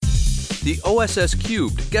The OSS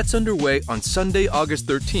Cubed gets underway on Sunday, August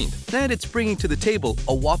 13th, and it's bringing to the table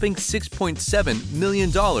a whopping $6.7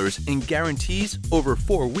 million in guarantees over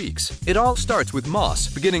 4 weeks. It all starts with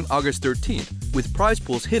Moss beginning August 13th, with prize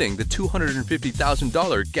pools hitting the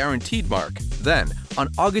 $250,000 guaranteed mark. Then, on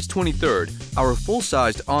August 23rd, our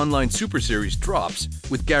full-sized online Super Series drops,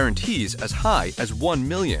 with guarantees as high as $1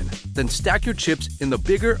 million. Then stack your chips in the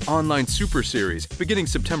bigger online Super Series beginning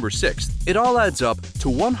September 6th. It all adds up to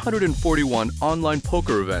 141 online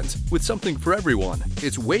poker events with something for everyone.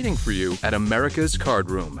 It's waiting for you at America's Card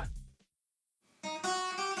Room.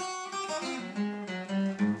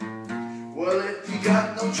 Well, if you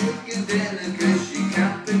got no chicken dinner, 'cause you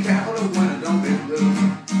count the capital when it don't be blue.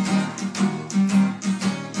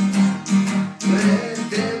 Let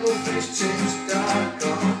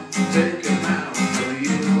devilfishtips.com take 'em out for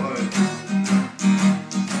you, boy.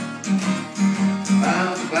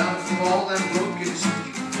 I'm bound from all them bookies,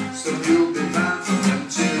 so you'll be bound from them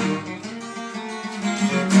too.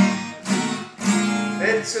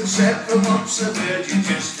 It's a set from ups a virgin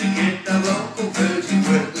just to get the local virgin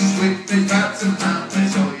with the sweet big bats and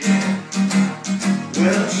hamlets, oh yeah.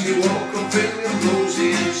 Well, she woke up feeling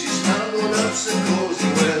rosy and she snuggled up so cozy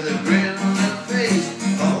with a grin on her face,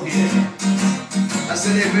 oh yeah. I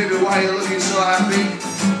said, hey baby, why are you looking so happy?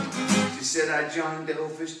 She said, I joined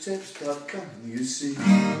devilfishtips.com, you see.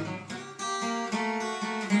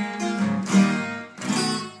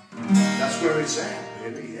 That's where it's at,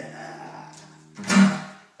 baby, yeah.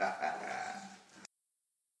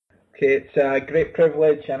 Okay, it's a great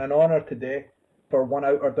privilege and an honour today for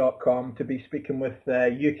OneOuter.com to be speaking with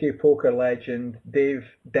UK poker legend Dave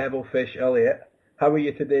Devilfish Elliott. How are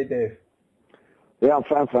you today, Dave? Yeah, I'm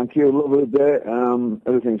fine, thank you. Lovely day.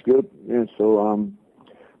 Everything's good. Yeah, so I'm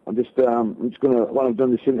just gonna, when I've done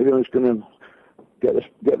this interview, I'm just gonna get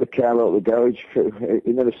the car out of the garage.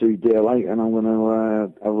 You never see daylight, and I'm gonna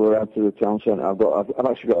have a ride to the town centre. I've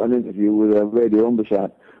actually got an interview with Radio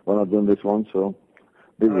Umbersat when I've done this one, so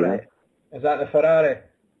busy. All right. Is that the Ferrari?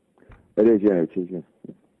 It is, yeah, it is, yeah.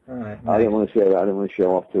 All right, I didn't want to say that. I didn't want to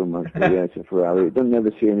show off too much, but yeah, it's a Ferrari. It doesn't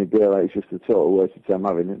ever see any daylight. It's just a total waste of time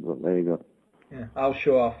having it, but there you go. Yeah, I'll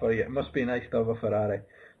show off for you. It must be nice to have a Ferrari.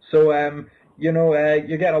 So, you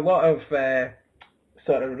get a lot of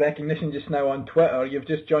sort of recognition just now on Twitter. You've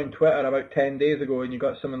just joined Twitter about 10 days ago, and you've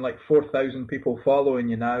got something like 4,000 people following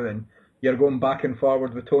you now, and you're going back and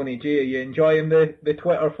forward with Tony G. Are you enjoying the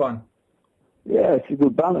Twitter fun? Yeah, it's a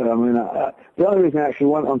good banner. I mean, the only reason I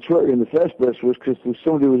actually went on Twitter in the first place was because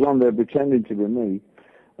somebody was on there pretending to be me,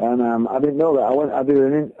 and I didn't know that. I did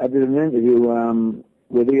an interview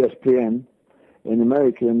with ESPN in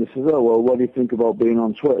America, and they said, "Oh, well, what do you think about being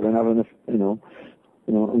on Twitter and having and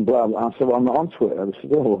blah blah." I said, "Well, I'm not on Twitter." They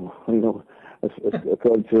said, "Oh,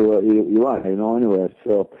 according to you are, anyway."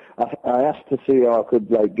 So I asked to see how I could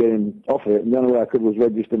get him off it, and the only way I could was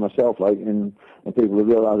register myself, and people would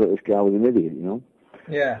realise that this guy was an idiot,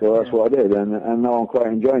 Yeah. So that's what I did, and now I'm quite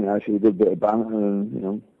enjoying it. Actually, we did a bit of banter,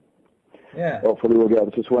 and yeah. Hopefully we'll get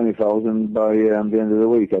up to 20,000 by the end of the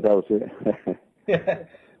week. I doubt it. Yeah.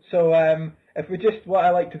 So what I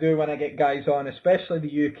like to do when I get guys on, especially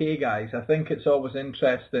the UK guys, I think it's always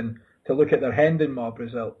interesting to look at their Hendon Mob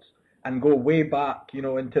results and go way back,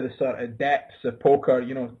 into the sort of depths of poker,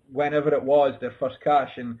 whenever it was their first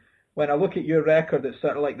cash. And when I look at your record, it's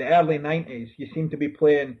sort of like the early 90s. You seem to be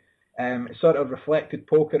playing sort of reflected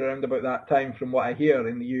poker around about that time from what I hear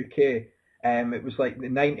in the UK. It was like the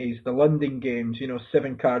 90s, the London games,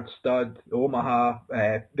 7-card stud, Omaha,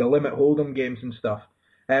 the limit hold'em games and stuff.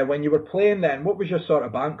 When you were playing then, what was your sort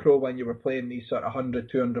of bankroll when you were playing these sort of £100,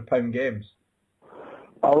 £200 games?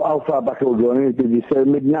 How far back are we going? Did you say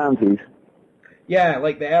mid-90s? Yeah,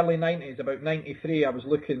 like the early 90s, about 93, I was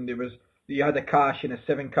looking, you had a cash in a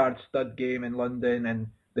 7-card stud game in London,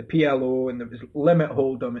 and the PLO, and there was limit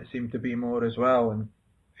hold'em, it seemed to be more as well, and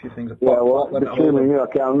a few things. Yeah, well, between me and you, I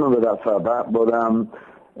can't remember that far back, but I mean,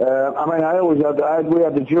 we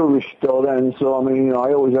had the jewellery store then, so I mean,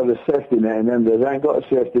 I always had a safety net in them days. I ain't got a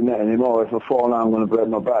safety net anymore. If I fall down, I'm going to break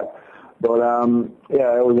my back. But yeah,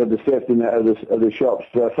 I always had the safety net of the shops.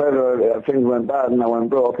 So if ever things went bad and I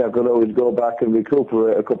went broke, I could always go back and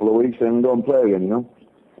recuperate a couple of weeks and go and play again,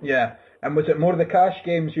 Yeah, and was it more the cash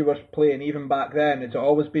games you were playing even back then? Has it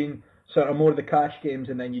always been sort of more the cash games,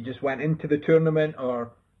 and then you just went into the tournament,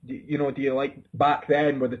 or do you like back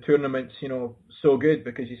then were the tournaments so good,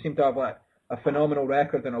 because you seem to have a phenomenal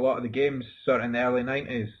record in a lot of the games sort of in the early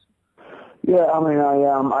 90s? Yeah, I mean,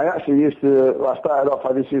 I actually I started off,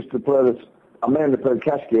 I just used to play I mainly played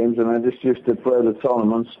cash games, and I just used to play the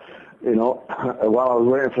tournaments, while I was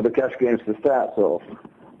waiting for the cash games to start,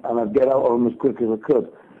 and I'd get out of them as quick as I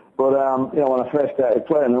could. But when I first started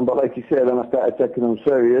playing them, but like you said, then I started taking them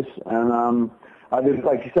serious, and I did,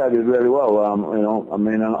 like you said, I did really well. And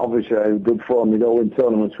obviously I had good form. You don't win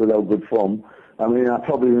tournaments without good form. I mean, I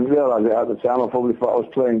probably didn't realise it at the time. I probably thought I was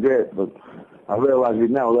playing great, but I realise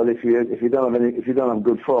it now that if you don't have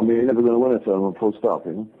good form, you're never going to win a tournament. Full stop.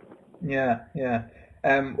 You know? Yeah.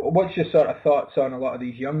 What's your sort of thoughts on a lot of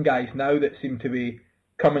these young guys now that seem to be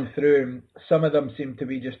coming through? And some of them seem to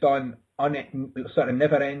be just on it, sort of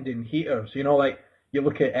never-ending heaters. You know, like you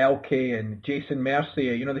look at Elke and Jason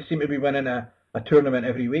Mercier. You know, they seem to be winning a tournament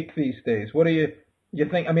every week these days. What do you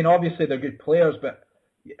think? I mean, obviously they're good players, but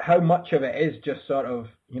how much of it is just sort of,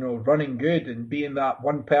 you know, running good and being that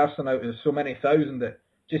one person out of so many thousand that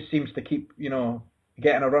just seems to keep, you know,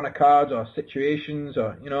 getting a run of cards or situations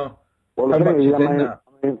or, you know, well, how much is in that?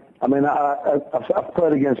 I've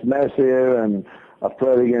played against Mercier and I've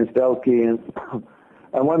played against Elke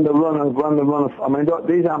and when the run, I mean,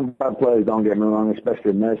 these aren't bad players, don't get me wrong,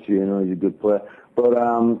 especially Mercier, you know, he's a good player. But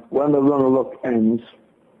when the run of luck ends,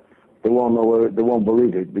 they won't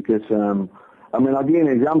believe it because I'll give you an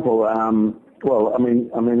example.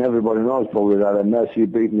 Everybody knows probably that Mercier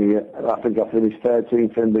beat me. I think I finished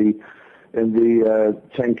 13th in the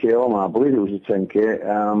 10k Omaha. I believe it was a 10k.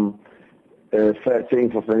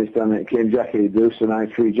 13th I finished, and it came Jackie Deuce and I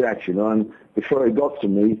 3 jacks, you know. And before it got to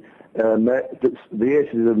me, the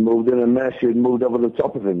aces had moved in, and Mercier had moved over the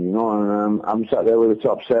top of him, you know. And I'm sat there with a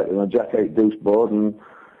top set and a Jack 8 Deuce board, and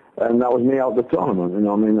that was me out the tournament. You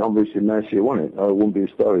know, I mean, obviously Mercier won it, or it wouldn't be a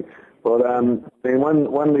story. But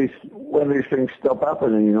when these things stop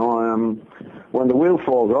happening, you know, when the wheel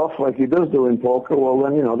falls off, like he does do in poker, well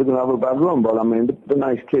then, you know, they're going to have a bad run. But I mean, the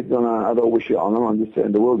nice kids, and I don't wish it on them. I'm just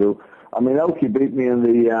saying they will do. I mean, Elke beat me in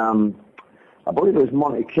the, I believe it was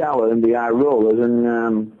Monte Carlo in the high rollers,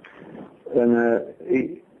 and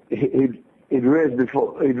he'd raised in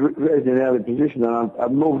early position, and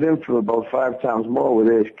I'd moved him for about 5 times more with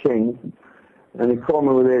Ace King. And he called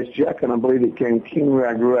me with Ace Jack, and I believe it came King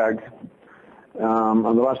Rag Rag, and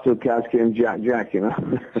the last 2 cards came Jack Jack, you know.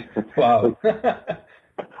 Wow.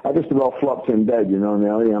 I just about flopped him dead, you know,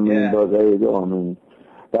 Nelly. I mean, yeah. But there you go. I mean,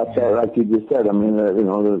 that's like you just said. I mean, you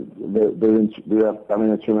know, they're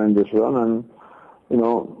having a tremendous run, and you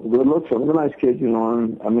know, good luck for them. They're nice kids, you know.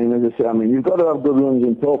 And I mean, as I say, I mean, you've got to have good runs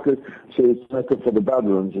in poker, so it's make up for the bad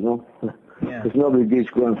runs, you know. Yeah. Because nobody keeps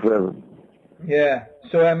going forever. Yeah.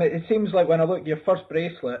 So it seems like when I look, your first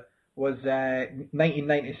bracelet was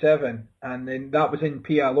 1997, and then that was in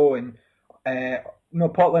PLO and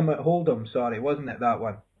Pot Limit Hold'em. Sorry, wasn't it that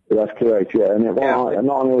one? That's correct. Yeah, and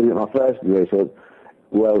not only was it my first bracelet,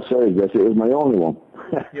 well, sorry, it was my only one.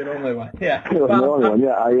 Your only one. Yeah. It was my only one.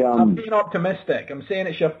 Yeah, I'm being optimistic. I'm saying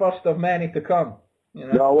it's your first of many to come. You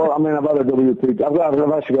know? No, well, I mean, I've had a WPT. I've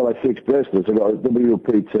actually got like 6 bracelets. I've got a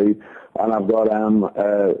WPT, and I've got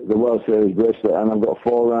the World Series bracelet, and I've got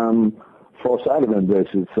 4 Sidemen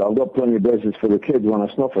bracelets. So I've got plenty of bracelets for the kids when I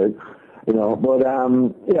snuff it, you know. But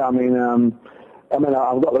I've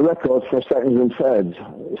got the records for seconds and thirds,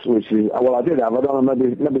 which is I did have. I don't know,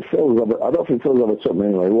 maybe Phil's. I don't think Phil's ever took me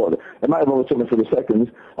anyway. It might have overtook me for the seconds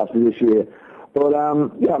after this year. But,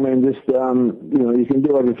 you know, you can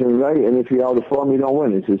do everything right, and if you're out of form, you don't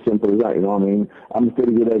win. It's as simple as that, you know. I mean, I'm a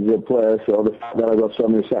pretty good as a player, so the fact that I got so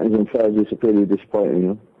many seconds and thirds is pretty disappointing, you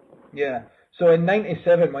know. Yeah. So in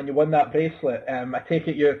 '97, when you won that bracelet, I take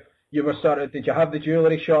it you were sort of, did you have the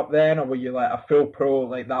jewellery shop then, or were you like a full pro,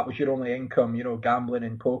 like that was your only income, you know, gambling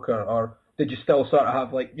and poker, or did you still sort of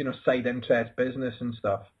have like, you know, side interest business and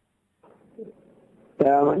stuff?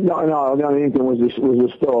 No, the only income was the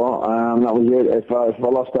store. That was it. If I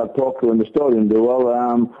lost that poker and the store didn't do well,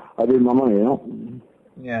 I did my money, you know.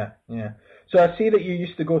 Yeah. So I see that you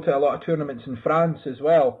used to go to a lot of tournaments in France as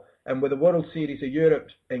well, and with the World Series of Europe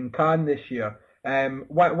in Cannes this year.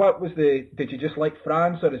 What was did you just like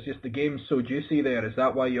France, or is just the game so juicy there? Is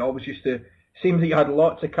that why you always used to, seems that you had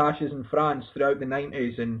lots of cashes in France throughout the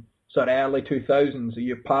 90s and sort of early 2000s,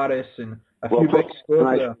 you Paris and a few big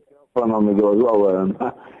scores there. Fun on the go as well,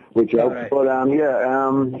 which helped. Right. But I mean,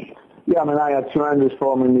 I had tremendous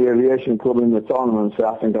form in the aviation club in the tournaments.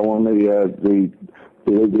 I think I won the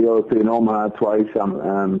European Omaha twice.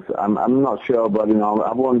 I'm not sure, but you know,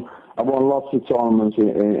 I've won lots of tournaments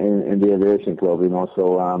in the aviation club. You know,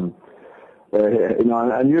 so you know,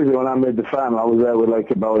 and usually when I made the final, I was there with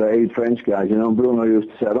like about 8 French guys. You know, Bruno used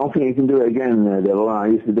to say, "I don't think you can do it again, Devil." And I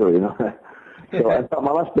used to do it, you know. So I thought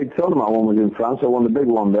my last big tournament I won was in France. I won the big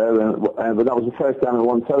one there, but that was the first time I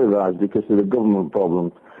won televised because of the government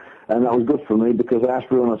problems. And that was good for me because I asked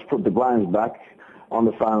Bruno to put the blinds back on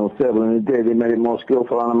the final table, and he did. He made it more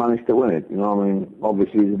skillful, and I managed to win it. You know, I mean,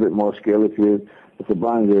 obviously there's a bit more skill if you the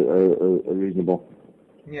brands are reasonable.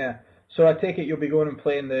 Yeah. So I take it you'll be going and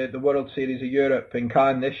playing the World Series of Europe in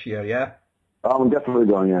Cannes this year, yeah? I'm definitely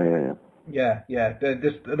going. Yeah. Yeah.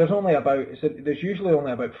 There's only there's usually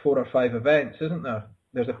only about 4 or 5 events, isn't there?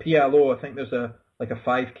 There's a PLO. I think there's a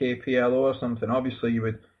 5K PLO or something. Obviously,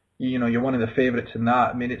 you're one of the favourites in that.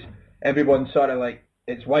 I mean, everyone's sort of like,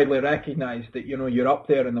 it's widely recognised that you're up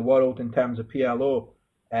there in the world in terms of PLO.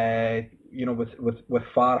 With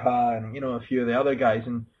Farha and a few of the other guys.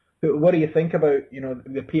 And what do you think about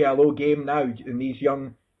the PLO game now and these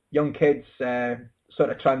young kids sort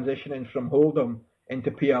of transitioning from Hold'em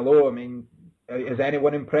into PLO? I mean, has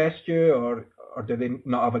anyone impressed you, or do they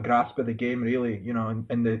not have a grasp of the game really?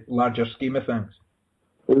 In the larger scheme of things.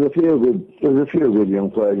 There's a few good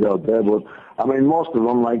young players out there, but I mean most of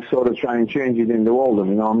them sort of try and change it into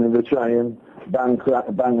Hold'em. I mean they try and bang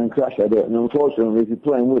and crash at it, and unfortunately if you're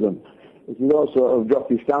playing with them, if you don't sort of drop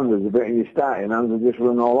your standards a bit and you're starting hands, they just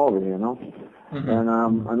run all over you,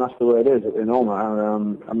 Mm-hmm. And that's the way it is in Omaha.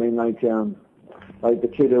 I mean like the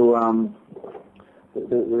kid who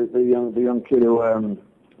the young kid who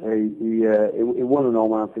he won an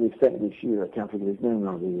Omaha and finished second this year. I can't think of his name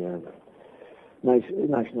now. Nice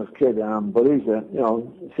enough kid, but he's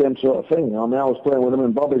same sort of thing. I mean, I was playing with him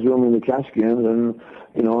in Bobby's room in the cash games, and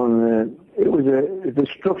it was the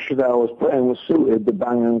structure that I was playing was suited the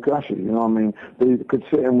bang and crashes. I mean, they could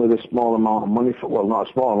fit in with a small amount of money not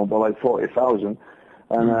a small amount, but like 40,000,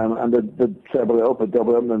 and they'd treble it up,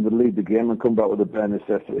 double it up, and then they'd lead the game and come back with the bare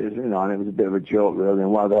necessities. And it was a bit of a joke really.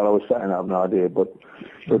 And why the hell I was setting, I have no idea, but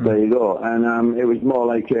there you go. And it was more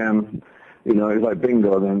like. It was like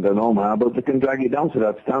bingo than Omaha, but they can drag it down to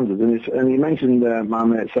that standard. And you mentioned my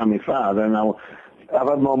mate Sammy Farr, and I've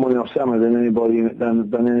had more money off Sammy than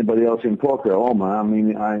anybody else in poker at Omaha. I mean,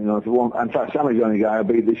 in fact, Sammy's the only guy I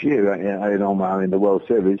beat this year at Omaha in the World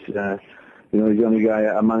Series. He's the only guy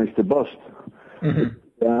I managed to bust. Mm-hmm.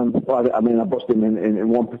 I busted him in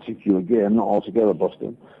one particular game, not altogether busted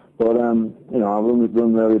him. But I run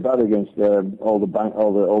really bad against all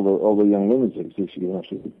the young lunatics this year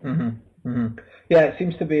actually. Mm-hmm. Mm-hmm. Yeah, it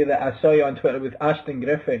seems to be that I saw you on Twitter with Ashton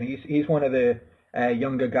Griffin. He's one of the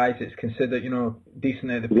younger guys that's considered,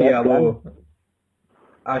 decent at the PLO.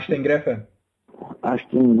 Ashton Griffin.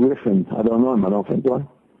 Ashton Griffin. I don't know him. I don't think so.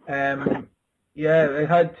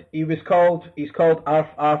 Yeah, he's called Arf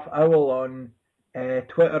Owl on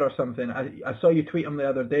Twitter or something. I saw you tweet him the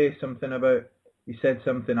other day something about, you said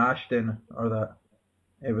something Ashton or that.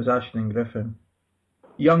 It was Ashton Griffin.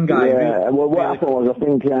 Young guy. Yeah, well, what happened was, I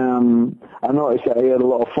think, I noticed that he had a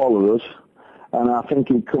lot of followers, and I think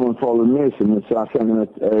he'd come and follow Mason, so I sent him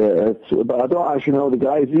but I don't actually know the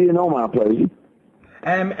guy. Do you know my plays?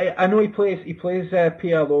 I know he plays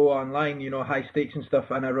PLO online, high stakes and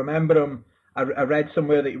stuff, and I remember him, I read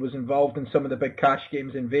somewhere that he was involved in some of the big cash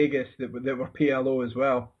games in Vegas that were PLO as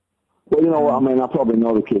well. Well, you know what, I mean, I probably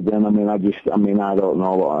know the kid then. I don't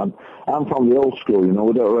know. I'm from the old school, we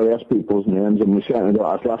don't really ask people's names, and we certainly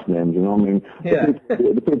don't ask last names, Yeah.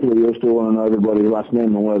 The people who used to want to know everybody's last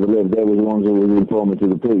name and where they live, they were the ones who would inform me to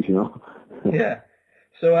the police, Yeah.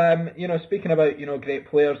 So, speaking about, great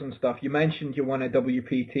players and stuff, you mentioned you won a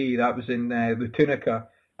WPT, that was in the Tunica,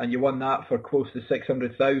 and you won that for close to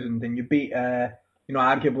 600,000, and you beat,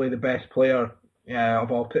 arguably the best player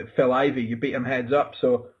of all, Phil Ivey. You beat him heads up.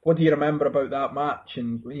 So what do you remember about that match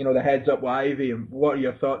and, the heads up with Ivey, and what are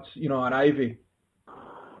your thoughts, on Ivey?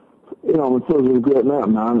 Phil's was a great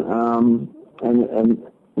man, he's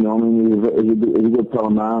a good fellow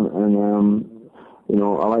man, and,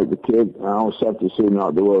 I like the kid. I was sad to see him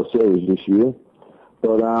out the World Series this year.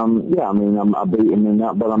 But, I beat him in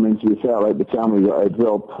that, but to be fair, like the time we got heads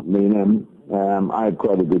up, me and him, I had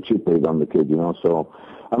quite a good chip lead on the kid, so...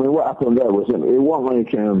 what happened there was, it wasn't like,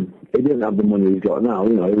 he didn't have the money he's got now,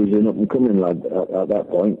 he was an up-and-coming lad at that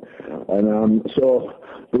point. And so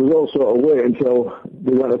there was all sort of wait until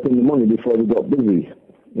they went up in the money before they got busy,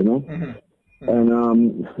 Mm-hmm.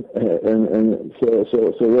 And so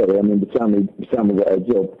really, the time we got heads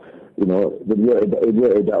up, they'd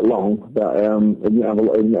waited that long that they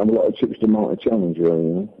didn't have a lot of chips to mount a challenge,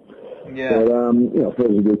 really, Yeah. But,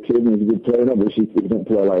 Phil's a good kid and he's a good player. Obviously, he doesn't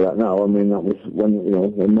play like that now. That was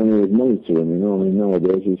when money was money to him,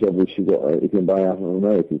 nowadays he's obviously he can buy half of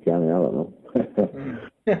America, can he? I don't know.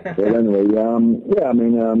 But anyway,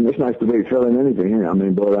 it's nice to beat Phil in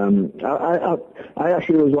anything, but I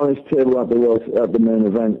actually was on his table at the main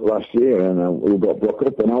event last year, and we got broke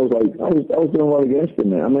up, and I was doing well against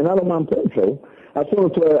him, I don't mind playing Phil. I just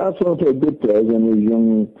want to play good players, and these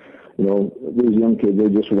young kids, they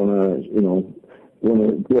just want to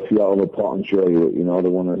griff you out of a pot and show you, they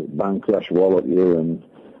want to bang crash wall at you, and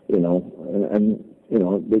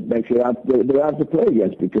it makes it hard, they're hard to play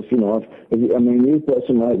against because, you've got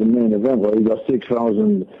something like the main event where you've got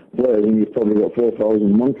 6,000 players and you've probably got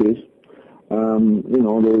 4,000 monkeys.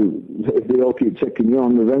 If they all keep taking you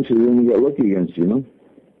on, eventually you're going to get lucky against you,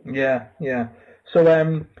 Yeah.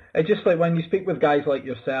 So, it's just like when you speak with guys like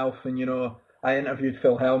yourself and, I interviewed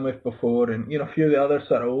Phil Hellmuth before and, a few of the other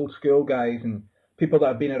sort of old school guys and people that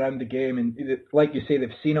have been around the game and, like you say,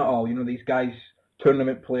 they've seen it all. These guys,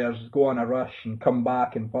 tournament players, go on a rush and come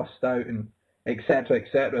back and bust out and et cetera, et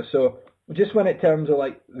cetera. So, just when it terms of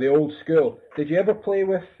like the old school, did you ever play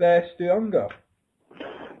with Stu Unger?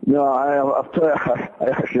 No, I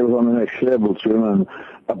actually was on the next table to him, and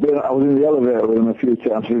I was in the elevator with him a few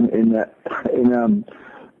times in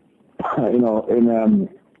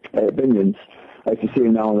Binions. I used to see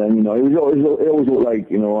him now and then. He always looked like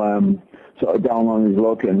sort of down on his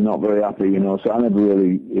luck and not very happy. So I never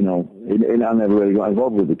really I never really got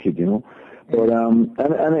involved with the kid. But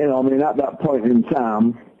at that point in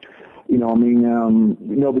time.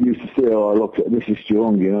 Nobody used to say, "Oh, look, this is Stu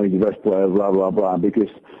Unger, he's the best player," blah blah blah. Because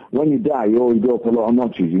when you die, you always go up a lot of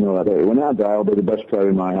notches. That. When I die, I'll be the best player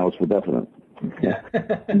in my house for definite. Yeah.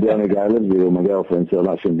 And the only guy lives here with my girlfriend, so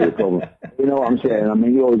that shouldn't be a problem. You know what I'm saying?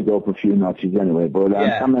 You always go up a few notches anyway. But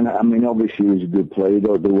obviously he's a good player. You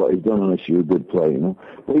don't do what he's done unless you're a good player,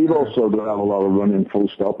 But you've also got to have a lot of running, full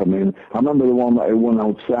stop. I remember the one that he won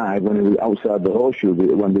outside when he was outside the horseshoe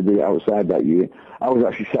when they did it outside that year. I was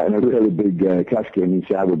actually sat in a really big cash game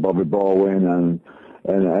inside with Bobby Baldwin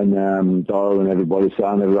and Doyle and everybody, so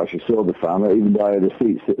I never actually saw the final, even though I had a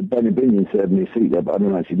seat. Benny Binion saved me a seat there, but I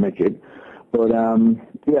didn't actually make it. But, I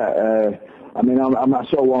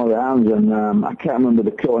saw one of the hands, and I can't remember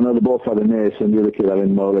the cut. I know they both had an ace, and the other kid had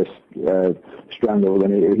him more or less strangled,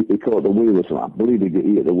 and he caught the wheel or something. I believe he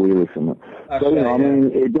hit the wheel or something. It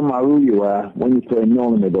doesn't matter who you are, when you're playing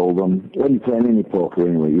no-limit hold'em, when you're playing any poker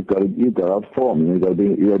anyway, you've got to have form, you've got to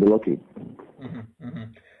be lucky. Mm-hmm, mm-hmm.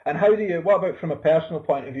 And what about from a personal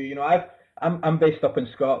point of view? I'm based up in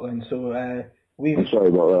Scotland, so I'm sorry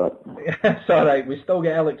about that. It's all right. We still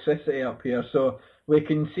get electricity up here, so we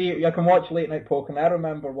can see. I can watch late night poker. And I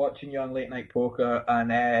remember watching you on late night poker,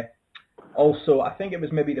 and also I think it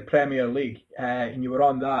was maybe the Premier League, and you were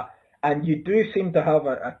on that. And you do seem to have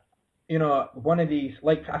a one of these.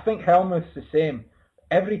 Like I think Hellmuth's the same.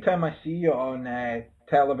 Every time I see you on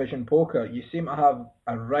television poker, you seem to have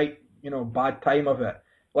a right bad time of it.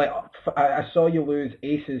 Like I saw you lose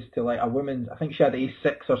aces to like a woman's. I think she had ace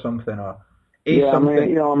 6 or something, or ace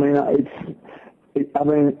something. Somebody told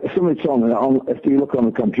me that if you look on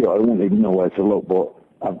the computer, I wouldn't even know where to look, but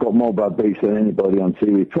I've got more bad beats than anybody on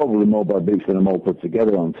TV, probably more bad beats than them all put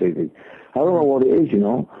together on TV. I don't know what it is,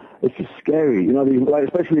 It's just scary,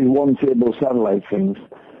 especially these one-table satellite things.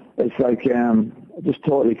 It's like, just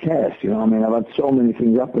totally chaos, I've had so many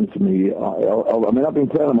things happen to me. I've been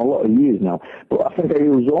playing them a lot of years now, but I think I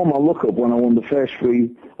used all my luck up when I won the first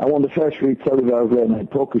three televised late night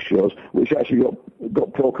poker shows, which actually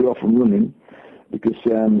got poker off and running, because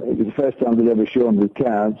it was the first time they'd ever shown with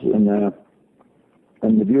cards, and the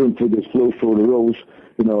viewing figures flew through the rows,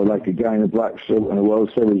 like a guy in a black suit and a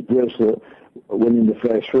World Series bracelet winning the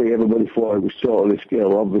first 3. Everybody thought it was totally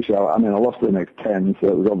skill. Obviously, I lost the next 10, so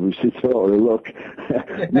it was obviously totally luck.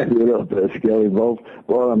 Maybe a little bit of skill involved.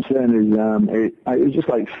 But what I'm saying is, it was just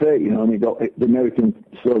like fate, and you got the American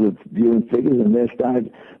sort of viewing figures, and they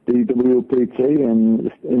started the WPT,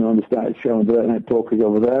 and they started showing late night pokers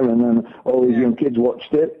over there, and then all these young kids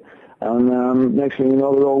watched it. And next thing you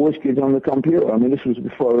know, they're all whiz kids on the computer. This was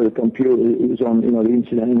before the computer, it was on, the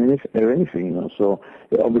internet or anything, so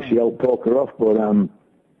it obviously helped poker off. But, I've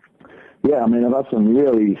had some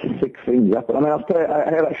really sick things happen. I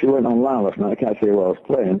actually went online last night. I can't say what I was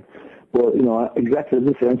playing, but, exactly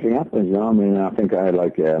the same thing happens, I think I had I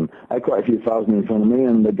had quite a few thousand in front of me,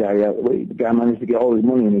 and the guy managed to get all his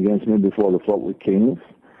money in against me before the flop with kings.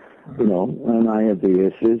 And I had the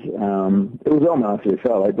aces. It was almost actually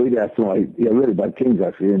felt like, but he had some really bad kings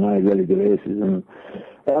actually, and I had really good aces, and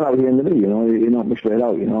that was the end of it. He knocked me straight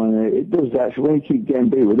out. And it does that. So when you keep getting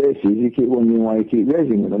beat with aces, you keep wondering why you keep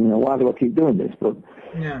raising with them. Why do I keep doing this? But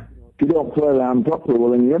if you don't play the hand properly,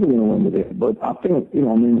 well, then you're never going to win with it. But I think, I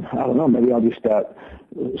don't know. Maybe I'll just start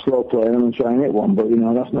slow playing them and try and hit one. But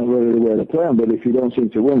that's not really the way to play them. But if you don't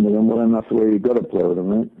seem to win with them, well, then that's the way you've got to play with them,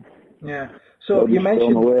 right? Yeah. So you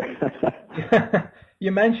mentioned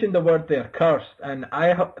the word there, cursed, and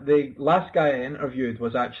the last guy I interviewed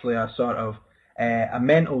was actually a sort of a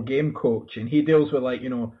mental game coach, and he deals with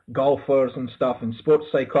golfers and stuff and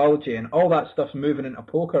sports psychology, and all that stuff's moving into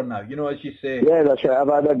poker now. As you say. Yeah, that's right. I've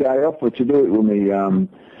had a guy offer to do it with me.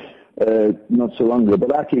 not so long ago.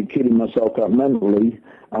 But I keep kidding myself that mentally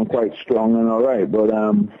I'm quite strong and all right. But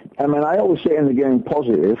I mean, I always say in the game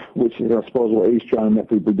positive, which is I suppose what he's trying to make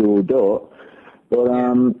people do or don't. But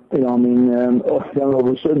you know, I mean, then all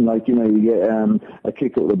of a sudden, like, you know, you get a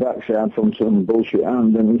kick up the backside from some bullshit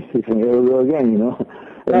hand, and you think, here we go again, you know.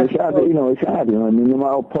 And it's hard, you know. It's hard, you know. I mean, no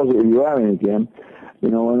matter how positive you are in a game, you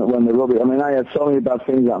know, when the rubbish. I mean, I had so many bad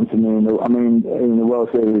things happen to me. In the World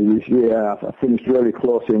Series this year, I finished really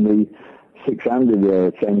close in the six-handed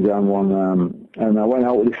 10-gram one, and I went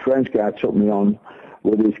out with this French guy, took me on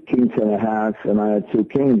with his king 10 of hearts, and I had two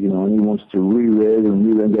kings, you know, and he wants to re-raise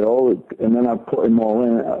and get all it, and then I put him all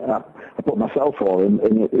in. I put myself all in,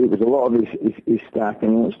 and it was a lot of his stack, and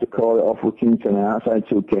he wants to call it off with king 10 of hearts. I had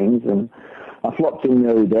two kings, and I flopped him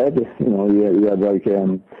nearly dead. You know, he had like,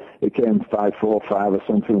 it came 5-4-5 or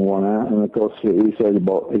something one out, and of course he said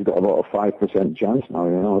he's got about a 5% chance now,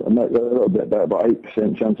 you know, a little bit better, about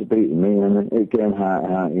 8% chance of beating me, and it came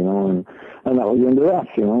heart, you know, and that was the end of that,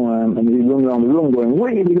 you know, and he run around the room going,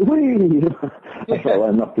 wee, wee, I felt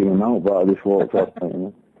like knocking him out, but I just walked off, you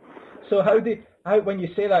know. So how when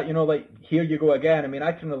you say that, you know, like, here you go again, I mean,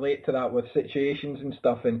 I can relate to that with situations and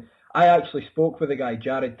stuff, and I actually spoke with a guy,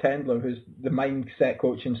 Jared Tendler, who's the mindset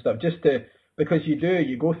coach and stuff, because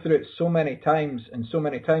you go through it so many times, and so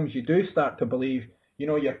many times you do start to believe, you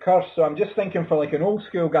know, you're cursed. So I'm just thinking for like an old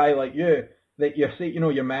school guy like you, that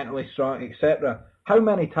you're mentally strong, etc. How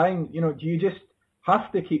many times, you know, do you just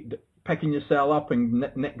have to keep picking yourself up in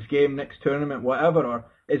next game, next tournament, whatever, or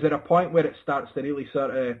is there a point where it starts to really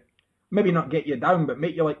sort of, maybe not get you down, but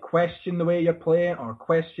make you like question the way you're playing, or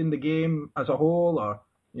question the game as a whole, or,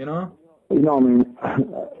 you know? You know, I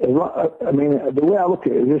mean, the way I look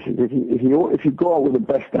at it is this: if you go out with the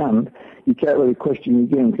best hand, you can't really question your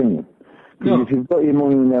game, can you? Because if you've got your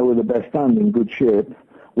money in there with the best hand in good shape,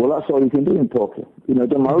 well, that's all you can do in poker. You know, it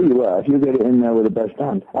doesn't matter who you are. If you get it in there with the best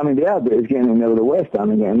hand, I mean, the hard bit is getting in there with the worst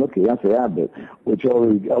hand and getting lucky. That's the hard bit, which a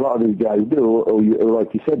lot of these guys do. Or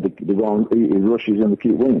like you said, they go on rushes and they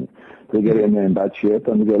keep winning. They get it in there in bad shape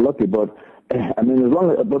and they get lucky. But I mean,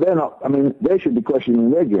 but they're not. I mean, they should be questioning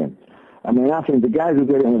their game. I mean, I think the guys who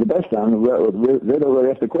get in with the best hand, they don't really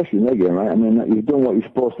have to question their game, right? I mean, you've done what you're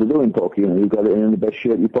supposed to do in poker, you know, you've got it in the best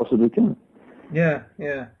shape you possibly can. Yeah.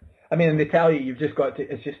 I mean, and they tell you,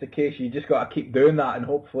 it's just the case, you just got to keep doing that, and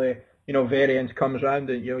hopefully, you know, variance comes round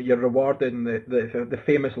and, you know, you're rewarded in the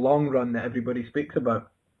famous long run that everybody speaks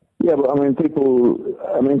about. Yeah, but I mean, people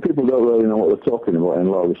don't really know what they're talking about in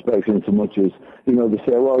a lot of respects, in so much as, you know, they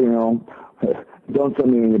say, well, you know, don't tell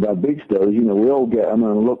me anything about big stories. You know, we all get them,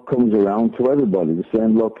 and luck comes around to everybody. The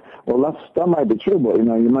same luck. Well, that might be true, but, you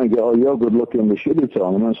know, you might get all your good luck in the shitty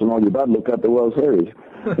tournaments and all your bad luck at the World Series.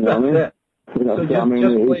 You know what I mean? You know, so I mean,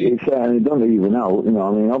 it doesn't even out. You know,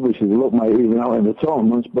 I mean, obviously the luck might even out in the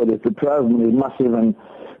tournaments, but if the prize money is massive, and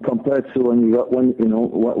compared to when you got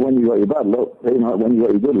your bad luck, you know, when you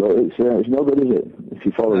got your good luck, it's no good, is it? If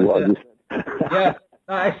you follow what I just said. Yeah.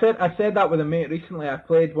 I said that with a mate recently. I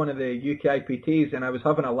played one of the UK IPTs and I was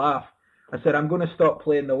having a laugh. I said, I'm going to stop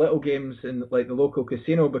playing the little games in like the local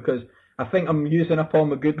casino because I think I'm using up all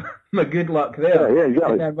my good luck there. Yeah,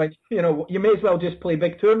 exactly. And then, you know, you may as well just play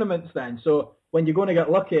big tournaments then. So when you're going to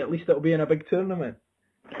get lucky, at least it'll be in a big tournament.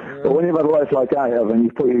 But when you've had a life like I have, and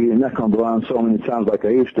you put your neck on the line so many times like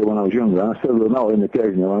I used to when I was younger, and I still do now in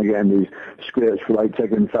occasionally when I get in these scrapes for like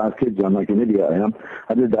taking 5 kids on like an idiot I am.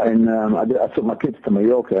 I did that I took my kids to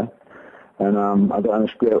Mallorca, and I got in a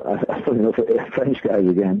scrape, funny enough, French guys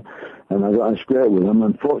again, and I got in a scrape with them,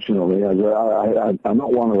 and fortunately I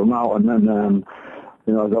knocked one of them out, and then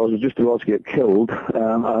you know, as I was just about to get killed,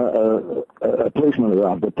 a policeman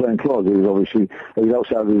arrived, the plain clothes. He was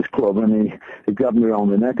outside of his club, and he grabbed me around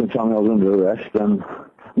the neck and told me I was under arrest, and,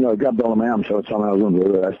 you know, he grabbed all of my arms, so he told me I was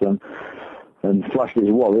under arrest, and flashed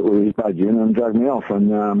his wallet with his badge in and dragged me off,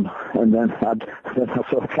 and then I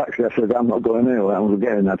saw a taxi. I said, I'm not going anywhere, I'm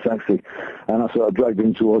getting that taxi, and I sort of dragged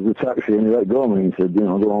him towards the taxi, and he let go of me, and he said, you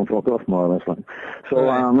know, go on, fuck off, more or less. So,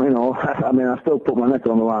 you know, I mean, I still put my neck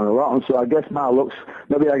on the line a lot, and so I guess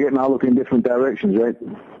maybe I get my luck in different directions, right?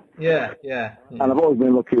 Yeah. And I've always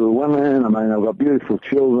been lucky with women. I mean, I've got beautiful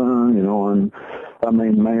children, you know, and I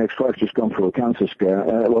mean, my ex-wife's just gone through a cancer scare.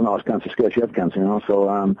 Well, not a cancer scare, she had cancer, you know, so,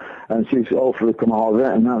 and she's hopefully come out of it,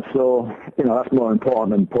 and that's so, you know, that's more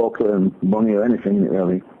important than poker and money or anything,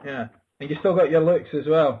 really. Yeah. And you still got your looks as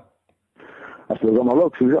well. I still got my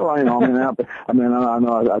looks, is that right? You know, I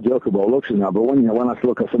know I joke about looks and that, but when I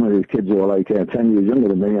look at some of these kids who are like 10 years younger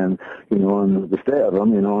than me, and, you know, and the state of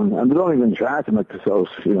them, you know, and they don't even try to make themselves,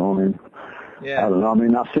 you know, I mean, yeah. I don't know, I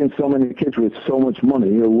mean, I've seen so many kids with so much money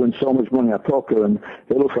who win so much money at poker, and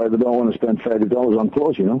it looks like they don't want to spend $30 on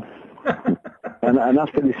clothes, you know. And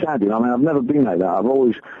that's pretty sad, you know. I mean, I've never been like that. I've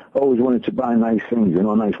always wanted to buy nice things, you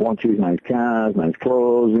know, nice watches, nice cars, nice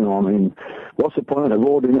clothes, you know. I mean, what's the point of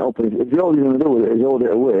hoarding it up? If all you're going to do with it is hoard it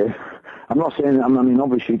away, I'm not saying, I mean,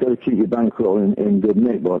 obviously you've got to keep your bankroll in good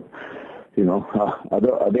nick, but, you know, I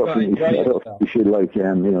don't think you should, like, you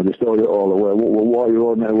know, just hoard it all away. What are you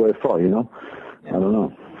hoarding it away for, you know? Yeah. I don't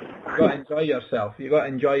know. You've got to enjoy yourself. You've got to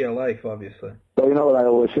enjoy your life, obviously. Well, you know what I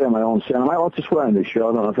always say in my own saying? I might want to swear in this show,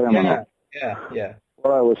 I don't know if I am or not. Yeah.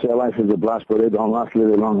 Well, I always say life is a blast, but it don't last.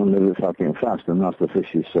 Live it long and live it fucking fast, and that's the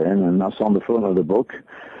fishy saying, and that's on the front of the book.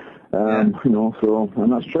 You know, so,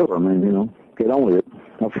 and that's true. I mean, you know, get on with it.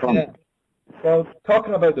 Have fun. Yeah. Well,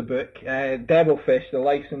 talking about the book, Devilfish, The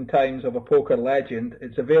Life and Times of a Poker Legend,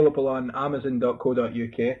 it's available on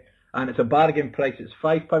Amazon.co.uk, and it's a bargain price. It's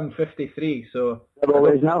 £5.53, so...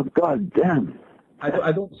 Always now? God damn.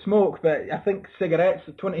 I don't smoke, but I think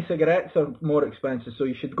 20 cigarettes are more expensive, so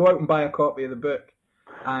you should go out and buy a copy of the book.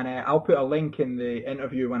 And I'll put a link in the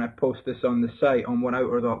interview when I post this on the site on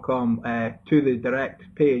oneouter.com to the direct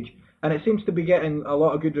page. And it seems to be getting a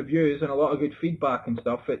lot of good reviews and a lot of good feedback and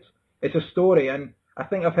stuff. It's a story, and I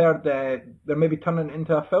think I've heard they're maybe turning it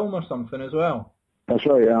into a film or something as well. That's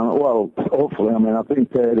right. Well, hopefully. I mean, I've been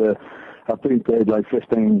paid like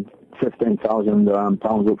 £15,000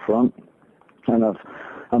 pounds up front, and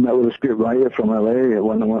I met with a script writer from LA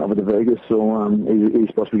when I went over to Vegas. So he's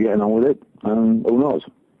supposed to be getting on with it, and who knows?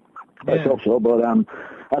 Yeah. I hope so. But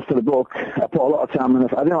as for the book, I put a lot of time and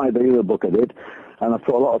effort. I didn't like the other book I did, and I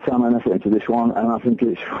put a lot of time and effort into this one, and I think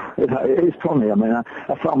it is funny. I mean, I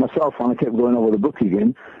found myself when I kept going over the book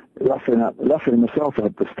again, laughing myself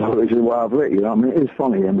at the stories of what I've read. You know, I mean, it is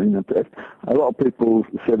funny. I mean, a lot of people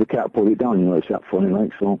say they can't put it down. You know, it's that funny,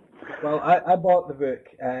 like so. Well, I bought the book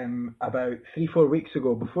about 3-4 weeks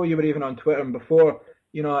ago, before you were even on Twitter, and before,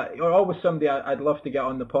 you know, you're always somebody I'd love to get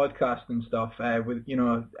on the podcast and stuff with, you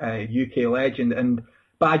know, UK legend,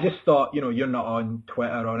 but I just thought, you know, you're not on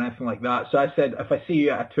Twitter or anything like that, so I said, if I see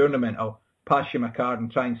you at a tournament, I'll pass you my card and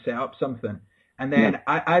try and set up something. And then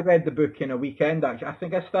I read the book in a weekend, actually. I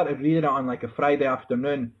think I started reading it on like a Friday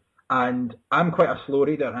afternoon, and I'm quite a slow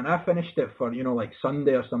reader, and I finished it for, you know, like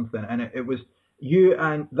Sunday or something, and it was... You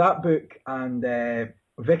and that book and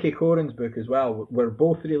Vicky Coren's book as well were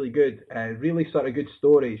both really good, really sort of good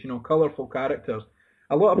stories, you know, colourful characters.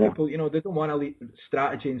 A lot of people, you know, they don't want to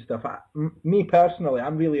strategy and stuff. Me personally,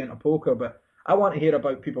 I'm really into poker, but I want to hear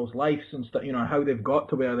about people's lives and stuff, you know, how they've got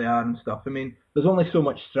to where they are and stuff. I mean, there's only so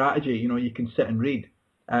much strategy, you know, you can sit and read.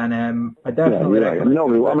 And I definitely recommend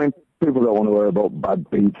it. I mean, people don't want to worry about bad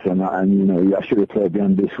beats and that, and, you know, I should have played the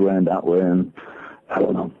end this way and that way, and I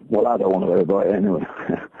don't know. Well, I don't want to worry about it anyway.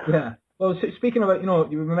 Yeah. Well, so speaking about, you know,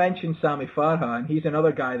 you mentioned Sammy Farha, and he's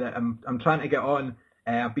another guy that I'm trying to get on.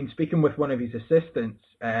 I've been speaking with one of his assistants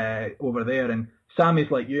over there, and Sammy's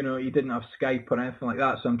like, you know, he didn't have Skype or anything like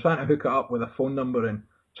that, so I'm trying to hook it up with a phone number and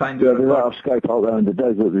try and do it. They don't have Skype out there in the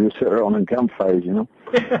desert. They just sit around in campfires, you know.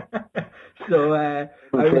 So,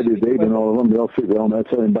 Freddie Deed and all of them, they all sit down there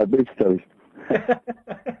telling bad beat stories.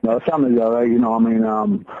 No, Sammy's alright, you know, I mean,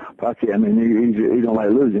 Packy, I mean, he don't like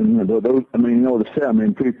losing, but those, I mean, you know what to say, I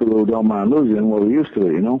mean, people who don't mind losing, well, they're used to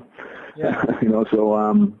it, you know? Yeah. You know, so,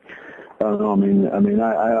 I don't know, I mean,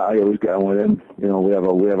 I always get on with him, you know, we have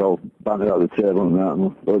a banter at the table and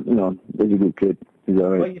that, but, you know, he's a good kid, he's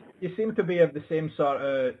alright. Well, you seem to be of the same sort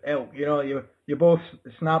of ilk, you know, you're both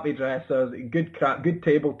snappy dressers, good crap, good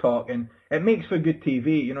table talk, and it makes for good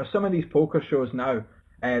TV, you know, some of these poker shows now,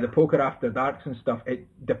 the Poker After Darks and stuff, it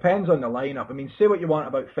depends on the lineup. I mean, say what you want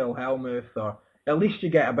about Phil Hellmuth, or at least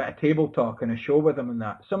you get a bit of table talk and a show with them and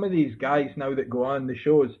that. Some of these guys now that go on the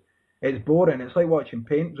shows, it's boring. It's like watching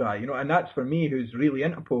paint dry, you know, and that's for me who's really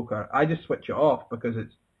into poker. I just switch it off because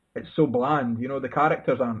it's so bland, you know, the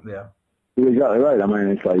characters aren't there. You're exactly right. I mean,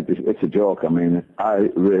 it's like, it's a joke. I mean,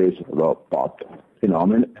 I raise the pot, you know, I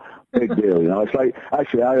mean, big deal, you know. It's like,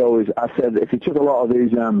 actually, I said, if you took a lot of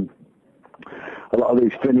these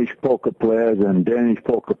Finnish poker players and Danish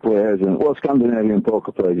poker players and, well, Scandinavian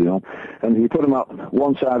poker players, you know, and you put them up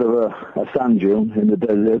one side of a sand dune in the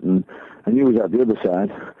desert and you was at the other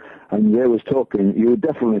side and they was talking, you would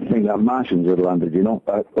definitely think that Martians had landed, you know,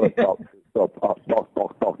 you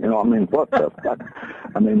know what I mean? What the fuck?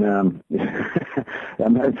 I mean,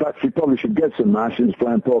 in fact, you probably should get some Martians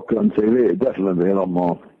playing poker on TV. It'd definitely be a lot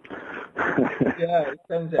more. Yeah, it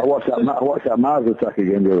sounds. I watched that Mars Attack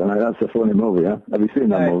again the other night. That's a funny movie, huh? Have you seen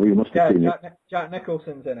that movie? You must have seen it. Jack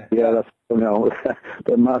Nicholson's in it. Yeah, that's funny.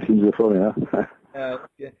 The Martians are funny, huh?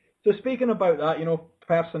 Yeah. So speaking about that, you know,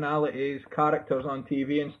 personalities, characters on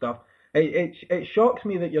TV and stuff, it shocks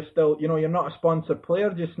me that you're still, you know, you're not a sponsored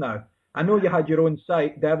player just now. I know you had your own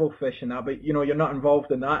site, Devilfish, and that, but you know you're not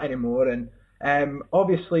involved in that anymore. And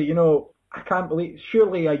obviously, you know, I can't believe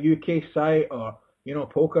surely a UK site or you know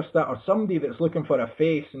PokerStat or somebody that's looking for a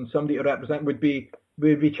face and somebody to represent would be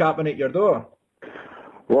chapping at your door.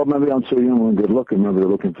 Well, maybe I'm too young and good looking. Maybe they're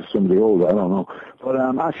looking for somebody older. I don't know. But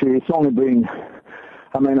actually, it's only been.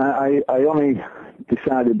 I mean, I only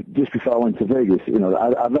decided just before I went to Vegas. You know,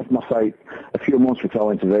 I left my site a few months before I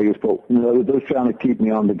went to Vegas, but you know, they were trying to keep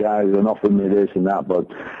me on the guys and offering me this and that. But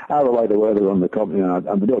I don't like the way they run the company,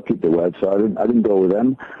 and they don't keep the web, so I didn't go with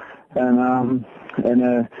them. And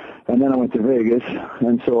then I went to Vegas,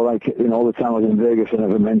 and so like you know, all the time I was in Vegas, I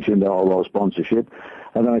never mentioned all those sponsorship.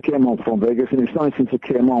 And then I came home from Vegas, and it's only since I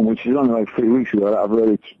came home, which is only like 3 weeks ago, that I've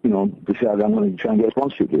really, you know, decided I'm going to try and get a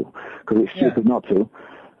sponsorship deal, because it's stupid not to.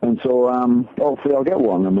 And so hopefully I'll get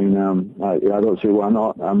one. I mean, I don't see why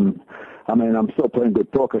not. I mean, I'm still playing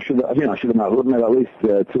good poker. I should have made at least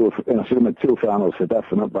I should have made 2 finals for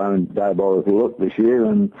definite by diabolical luck this year.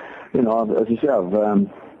 And you know, as I say, I've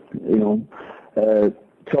you know,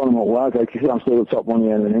 tournament-wise, like you say, I'm still the top one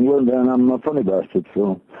here in England, and I'm a funny bastard.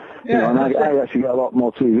 So. Yeah, you know, and I actually get a lot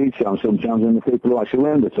more TV chance sometimes than the people who actually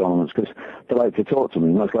win the tournaments, because they like to talk to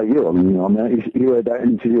me. That's like you. I mean, you know, I mean, you heard that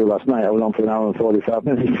interview last night. I was on for an hour and 45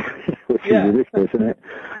 minutes, which is ridiculous, isn't it?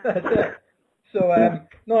 That's it. So,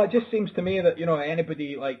 no, it just seems to me that, you know,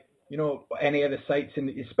 anybody, like, you know, any of the sites, and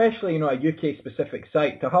especially, you know, a UK-specific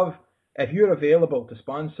site, to have, if you're available to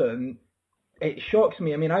sponsor, and it shocks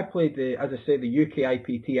me. I mean, I played, as I said, the UK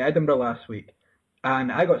IPT Edinburgh last week,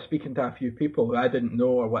 and I got speaking to a few people who I didn't know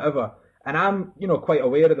or whatever. And I'm, you know, quite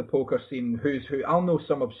aware of the poker scene, who's who. I'll know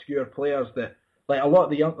some obscure players that, like a lot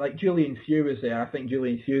of the young, like Julian Few was there. I think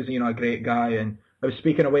Julian Few's, you know, a great guy, and I was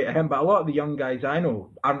speaking away to him. But a lot of the young guys I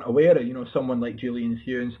know aren't aware of, you know, someone like Julian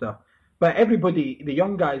Few and stuff. But everybody, the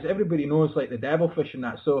young guys, everybody knows like the Devilfish and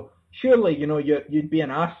that. So surely, you know, you'd be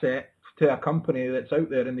an asset to a company that's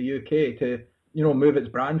out there in the UK to, you know, move its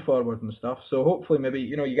brand forward and stuff. So hopefully maybe,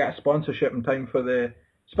 you know, you get a sponsorship in time for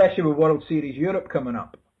especially with World Series Europe coming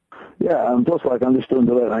up. Yeah, and plus, like, I'm just doing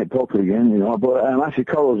the late night poker again, you know. But actually,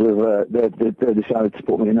 Corals have they decided to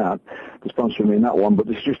put me in that, to sponsor me in that one. But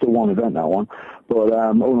it's just a one event, that one. But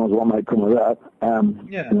who knows what might come of that?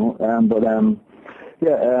 Yeah. You know.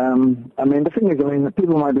 I mean, the thing is, I mean,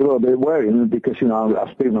 people might be a little bit wary because, you know,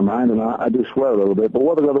 I speak my mind and I do swear a little bit. But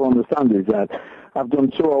what I've got to understand is that I've done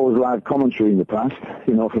 2 hours live commentary in the past,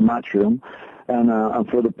 you know, for Matchroom and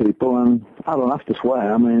for other people, and I don't have to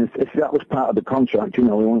swear. I mean, if that was part of the contract, you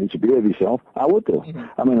know, we want you to behave yourself, I would do. Mm-hmm.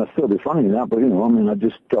 I mean, I'd still be funny in that, but, you know, I mean, I'd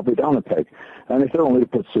just drop it down a peg. And if they're only to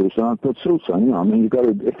put suits on, I'd put suits on, you know. I mean, you've got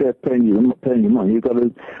to, if they're paying you money, you've got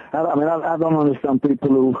to, I don't understand people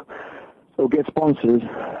who get sponsors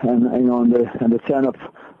and, you know, and they turn up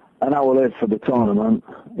an hour late for the tournament,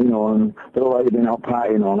 you know, and they're already been out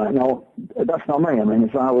partying all night. No, that's not me. I mean,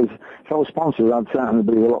 if I was sponsored, I'd certainly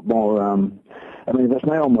be a lot more, I mean, if it's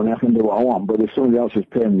my own money, I can do what I want, but if somebody else is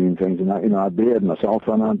paying me and things and that, you know, I'd behave myself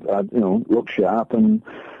and I'd, you know, look sharp and,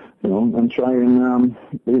 you know, and try and,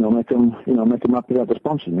 you know, make them happy that they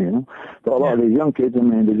sponsored me, you know. But a lot of these young kids, I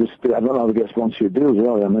mean, I don't know how to get sponsorship deals,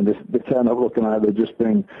 really. I mean, they turn up looking like they're just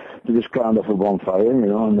climbed off a bonfire, you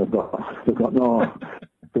know, and they've got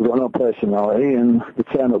no personality, and they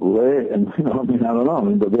turn up late, and, you know, I mean, I don't know, I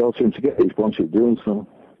mean, but they all seem to get these sponsorship deals, so.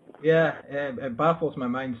 Yeah, it baffles my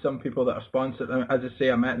mind, some people that are sponsored. As I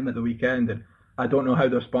say, I met them at the weekend, and I don't know how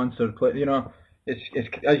they're sponsored. You know, it's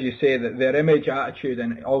as you say, that their image, attitude,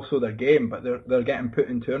 and also their game, but they're getting put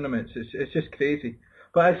in tournaments. It's just crazy.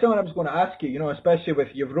 But as someone I was going to ask you, you know, especially with,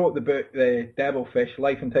 you've wrote the book, The Devilfish,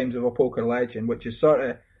 Life and Times of a Poker Legend, which is sort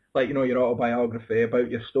of like, you know, your autobiography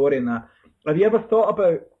about your story and that. Have you ever thought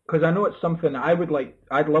about, because I know it's something that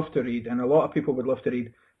I'd love to read, and a lot of people would love to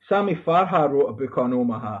read. Sammy Farha wrote a book on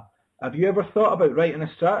Omaha. Have you ever thought about writing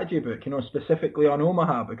a strategy book, you know, specifically on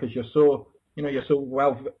Omaha, because you're so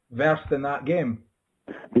well versed in that game?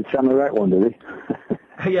 Did Sammy write one, did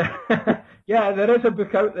he? Yeah, yeah. There is a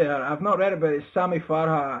book out there. I've not read it, but it's Sammy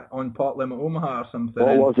Farha on Pot Limit Omaha or something.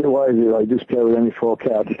 What is it? Like, just play with any 4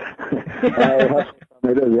 cards.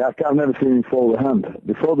 I've never seen him fold a hand.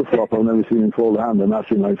 Before the flop, I've never seen him fold a hand, and that's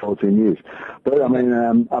in like 14 years. But I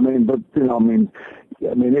mean, but you know, I mean,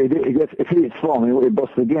 if he hits form, he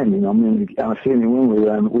busts again. You know, I mean, I've seen him win with,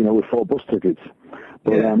 you know, with 4 bus tickets.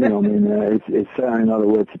 But you know, I mean, it's certainly not a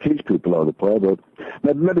way to teach people how to play. But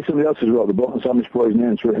maybe somebody else has wrote the book and Sammy's put his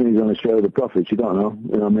name to it, and he's going to share the profits. You don't know.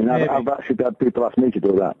 You know, I mean, I've actually had people ask me to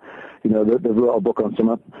do that. You know, they've wrote a book on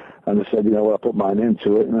something, and they said, you know, well, I put my name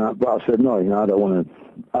to it, but I said no. You know, I don't want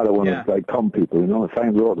to like con people. You know, if I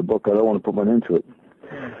wrote the book, I don't want to put my name to it.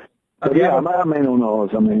 But yeah, I mean, who knows?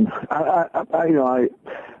 I mean, I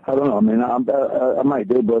don't know. I mean, I might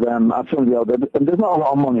do, but I've somebody out there. There's not a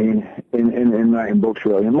lot of money in writing books,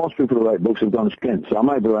 really. And most people who write books have gone skint, so I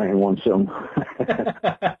might be writing one soon.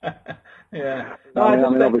 Yeah. No, I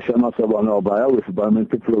mean, obviously, I'm not talking about an autobiography, but I mean,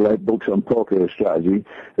 people who write books on poker strategy.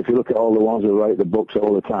 If you look at all the ones who write the books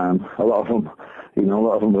all the time, a lot of them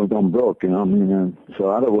have gone broke. You know, I mean, so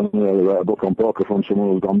I don't want to really write a book on poker from someone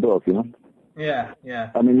who's gone broke. You know. Yeah,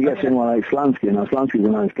 yeah. I mean, you get someone like Slansky. Now, Slansky's a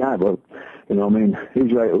nice guy, but you know, I mean,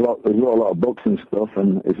 he's wrote a lot of books and stuff,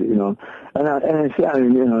 and it's, you know, and it's,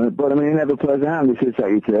 you know, but I mean, he never plays a hand. He sits at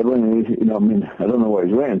your table, and he, you know, I mean, I don't know what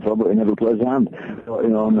he's waiting for, but he never plays a hand. But, you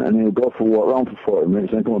know, and he'll go for a walk around for 40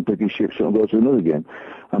 minutes, and come and pick his chips up and go to another game.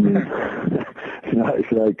 I mean, you know,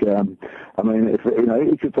 it's like, I mean, if you know,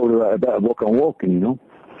 he could probably write a better book on walking, you know.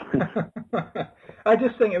 I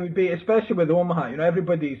just think it would be, especially with Omaha, you know,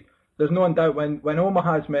 there's no doubt when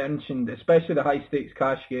Omaha's mentioned, especially the high stakes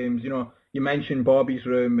cash games, you know, you mentioned Bobby's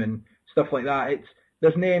Room and stuff like that.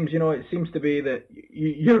 There's names, you know, it seems to be that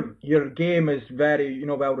your game is very, you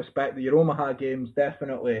know, well respected. Your Omaha game's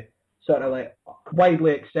definitely sort of like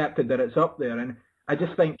widely accepted that it's up there. And I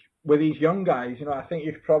just think with these young guys, you know, I think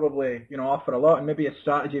you could probably, you know, offer a lot, and maybe a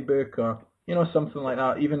strategy book or, you know, something like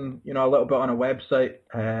that. Even, you know, a little bit on a website,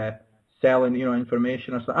 selling, you know,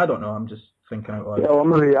 information or something. I don't know. I'm just thinking out loud. Yeah, well,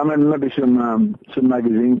 maybe some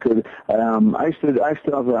magazine could. I used to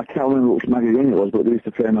have, I can't remember which magazine it was, but they used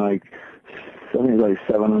to pay me like, I think it was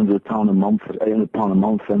like £700 a month, £800 a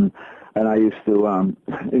month, and I used to,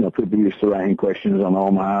 you know, people used to writing questions on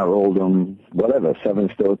Omaha, Oldham, whatever, Seven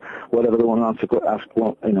Stone, whatever they want to ask,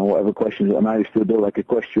 you know, whatever questions, and I used to do like a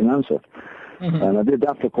question and answer. Mm-hmm. And I did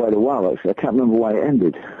that for quite a while, actually. I can't remember why it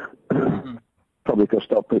ended. Mm-hmm. Probably because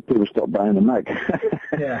people stopped buying the mag.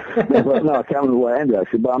 Yeah. No, I can't remember why it ended,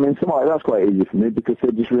 actually. But I mean, that's quite easy for me, because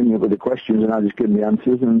they just ring me up with the questions and I just give them the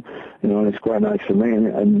answers, and, you know, and it's quite nice for me.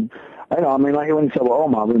 And I know, I mean, like when you talk about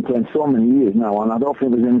Omaha, I've been playing so many years now, and I don't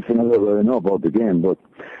think there's anything I don't really know about the game. But,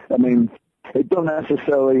 I mean, it doesn't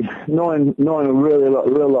necessarily, knowing a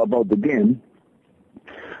real lot about the game,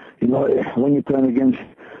 you know, when you're playing against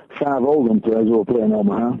 5 Oldham players who are playing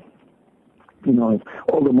Omaha, you know,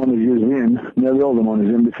 all the money's usually in, nearly all the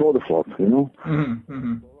money's in before the flop, you know. Mm-hmm,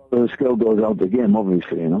 mm-hmm. So the skill goes out the game,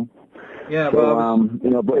 obviously, you know. Yeah, so, well,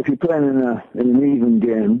 you know, but if you're playing in an even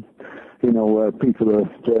game, you know, where people are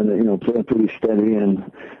playing, you know, playing pretty steady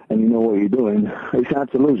and you know what you're doing, it's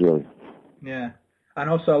hard to lose, really. Yeah.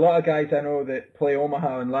 And also a lot of guys I know that play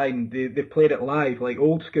Omaha online, they played it live, like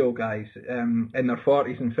old school guys, in their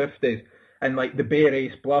 40s and 50s, and like the Bay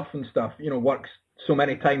Race bluff and stuff, you know, works so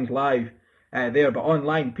many times live. There, but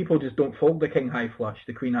online, people just don't fold the king high flush,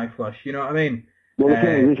 the queen high flush. You know what I mean? Well, the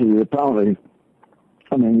thing is, apparently,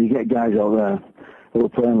 I mean, you get guys out there who are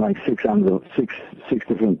playing like six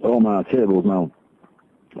different Omaha tables now.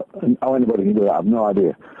 And how anybody can do that, I've no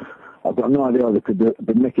idea. I've got no idea how they could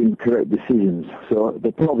be making correct decisions. So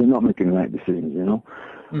they're probably not making the right decisions, you know.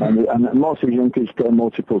 Mm-hmm. And most of these young kids play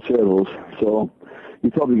multiple tables, so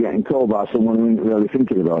you're probably getting called by someone who ain't really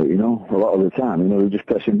thinking about it, you know, a lot of the time. You know, they're just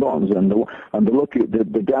pressing buttons, and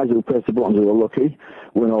the guys who press the buttons who are lucky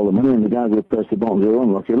win all the money, and the guys who press the buttons who are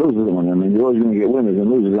unlucky lose all the money. I mean, you're always going to get winners and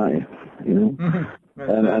losers, aren't you? You know? Mm-hmm.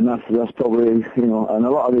 And that's probably, you know, and a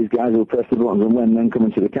lot of these guys who press the buttons and win then come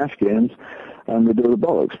into the cash games, and they do the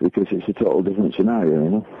bollocks, because it's a total different scenario, you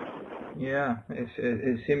know? Yeah,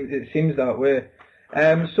 it seems that way.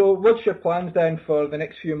 So what's your plans then for the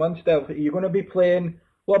next few months, Del? Are you going to be playing,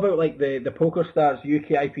 what about like the Poker Stars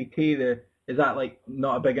UK IPT, is that like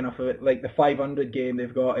not a big enough of it, like the 500 game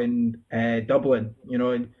they've got in Dublin, you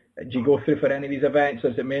know, and do you go through for any of these events, or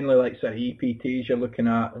is it mainly like sort of EPTs you're looking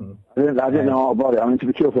at? And I didn't know all about it. I mean, to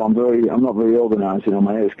be truthful, I'm not very organised, you know.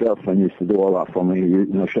 My ex-girlfriend used to do all that for me, you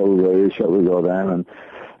know, shall we go here, shall we go there, and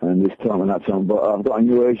this time and that time. But I've got a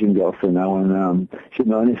new Asian girlfriend now, and she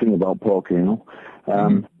doesn't know anything about poker, you know.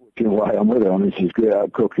 You know why I'm with her. I mean, she's great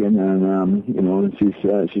at cooking, and you know, and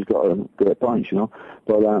she's got a great punch, you know.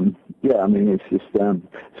 But yeah, I mean, it's just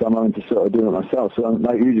so I'm having to sort of do it myself. So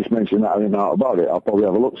like you just mentioned that I didn't know about it. I'll probably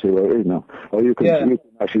have a look, see where it is now. Or you can maybe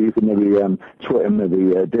Twitter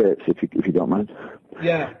maybe dates if you don't mind.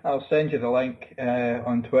 Yeah, I'll send you the link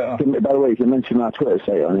on Twitter. By the way, you can mention my Twitter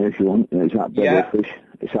site on here if you want. It's at Devilfish. Yeah.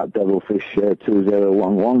 It's at Devilfish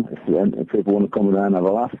 2011. If people want to come down and have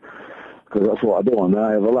a laugh. Because that's what I do on there.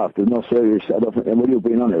 I have a laugh. There's no serious. I don't think. And you've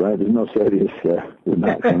been on it, right? There's no serious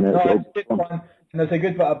remarks on there. No, it's good fun. And there's a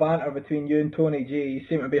good bit of banter between you and Tony G. You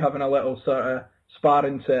seem to be having a little sort of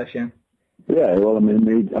sparring session. Yeah, well, I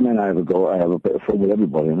mean, I have a go. I have a bit of fun with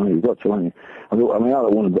everybody. You know, you've got to. I mean, I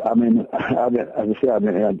don't want to. I mean, as I say, I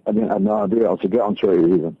didn't have no idea how to get on Twitter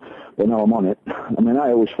even, but now I'm on it. I mean,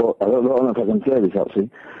 I always thought. I don't know if I can say this actually,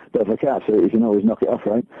 but if I can't say it, you can always knock it off,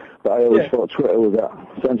 right? But I always thought Twitter was that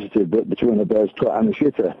sensitive bit between a bear's twat and a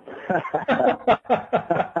shitter.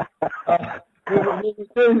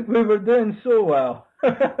 We were doing so well.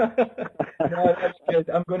 No, that's good.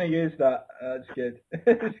 I'm going to use that. That's good.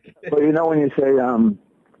 That's good. But you know when you say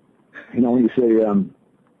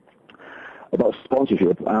about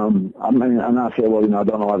sponsorship, I mean, and I say, well, you know, I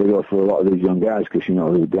don't know how they go for a lot of these young guys because you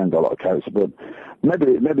know they haven't got a lot of character, but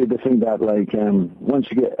maybe they think that like once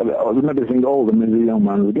you get, or maybe they think older, maybe the young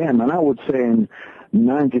man of the game, and I would say in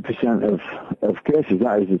 90% of cases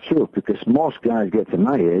that is the truth because most guys get to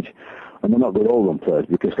my age. And they're not good all-round players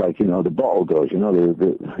because, like, you know, the bottle goes, you know, they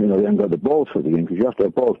haven't got the balls for the game because you have to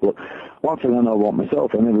have balls. But one thing I know about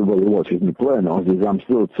myself and everybody who watches me play knows is I'm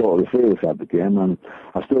still totally fearless at the game and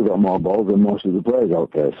I've still got more balls than most of the players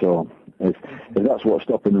out there. So if that's what's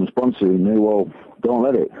stopping them sponsoring me, well, don't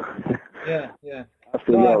let it. Yeah. I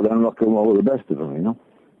still go out there and rock and roll with the best of them, you know.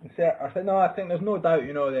 I think there's no doubt,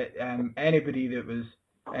 you know, that anybody that was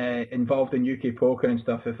involved in UK poker and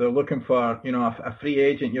stuff, if they're looking for, you know, a free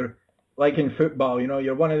agent, you're like in football, you know,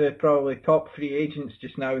 you're one of the probably top free agents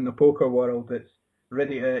just now in the poker world that's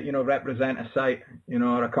ready to, you know, represent a site, you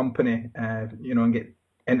know, or a company, you know, and get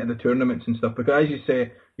into the tournaments and stuff. Because as you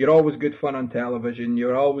say, you're always good fun on television.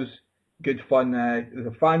 You're always good fun.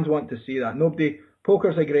 The fans want to see that.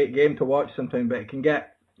 Poker's a great game to watch sometimes, but it can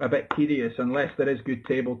get a bit tedious unless there is good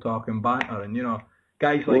table talk and banter. And, you know,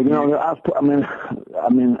 guys like I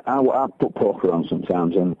put poker on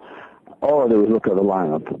sometimes and all I do is look at the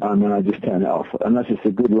lineup, and then I just turn it off. Unless it's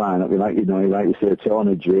a good lineup, like you say,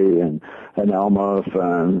 Tony G and Elmer,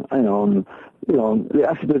 and it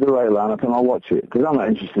has to be the right lineup, and I'll watch it because I'm not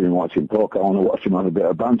interested in watching poker. I want to watch them have a bit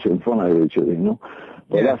of banter in front of each other, you know.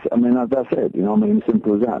 But that's it, you know. I mean,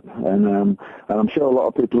 simple as that. And I'm sure a lot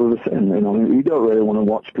of people are the same. You know, I mean, you don't really want to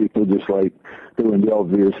watch people just like doing the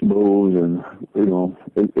obvious moves, and you know,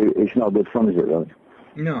 it's not good fun, is it? Really?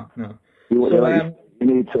 No. You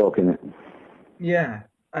need talking it. Yeah.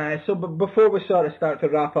 So before we sort of start to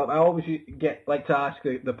wrap up, I always like to ask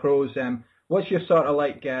the pros, what's your sort of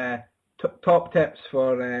like top tips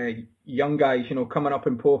for young guys, you know, coming up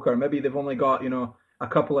in poker? Maybe they've only got, you know, a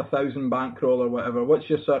couple of thousand bankroll or whatever. What's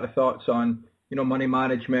your sort of thoughts on, you know, money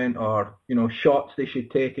management or, you know, shots they should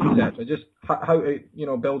take, etc. Just how to, you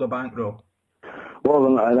know, build a bankroll?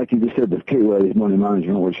 Well, like you just said, the key word is money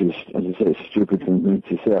management, which is, as I say, it's a stupid thing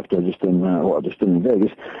to say after I've just done what I've just done in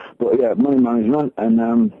Vegas. But yeah, money management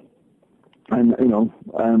and you know,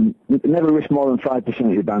 never risk more than 5%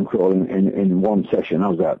 of your bankroll in one session.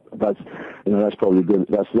 How's that? That's probably good.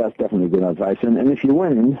 That's definitely good advice. And if you're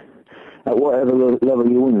winning at whatever level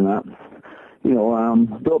you're winning at, you know,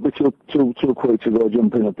 don't be too quick to go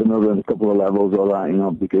jumping up another couple of levels or that, you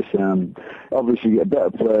know, because obviously you get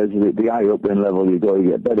better players. The higher up in level you go,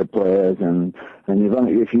 you get better players, and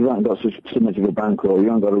if you haven't got so much of a bankroll, you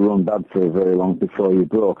haven't got to run bad for very long before you're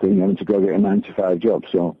broke, and you're having to go get a 9-to-5 job.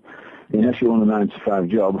 So unless you want a 9-to-5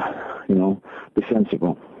 job, you know, be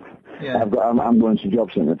sensible. Yeah. I'm going to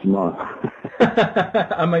job centre tomorrow.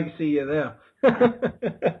 I might see you there.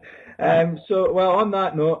 So, well, on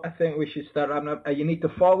that note, I think we should start wrapping up. You need to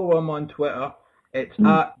follow him on Twitter. It's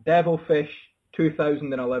at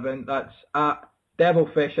Devilfish2011. That's at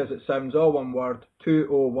Devilfish, as it sounds, all one word,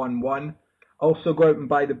 2011. Also go out and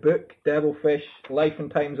buy the book, Devilfish, Life and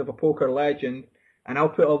Times of a Poker Legend. And I'll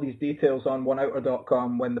put all these details on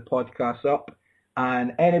oneouter.com when the podcast's up.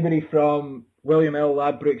 And anybody from William L.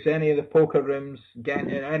 Ladbrokes, any of the poker rooms,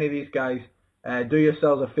 any of these guys, do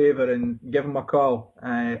yourselves a favour and give him a call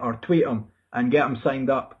or tweet him and get him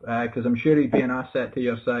signed up because I'm sure he'd be an asset to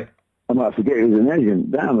your site. I might forget he was an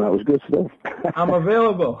agent. Damn, that was good stuff. I'm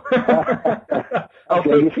available. I'll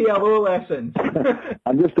take PLO lessons.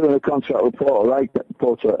 I'm just doing a contract with Porter,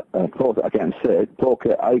 I can't say it,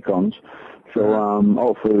 Poker Icons. So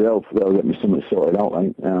hopefully they'll get me something sorted out.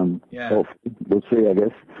 Like, we'll see, I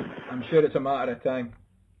guess. I'm sure it's a matter of time.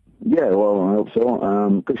 Yeah, well, I hope so.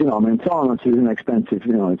 Because, you know, I mean, tournaments is inexpensive.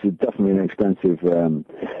 You know, it's definitely an expensive,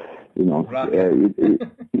 you know, you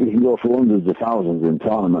can go for hundreds of thousands in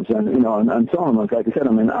tournaments. And, you know, and tournaments, like I said,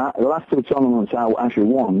 I mean, the last two tournaments I actually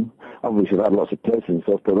won, obviously I've had lots of places and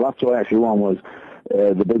stuff, but the last two I actually won was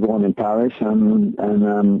the big one in Paris and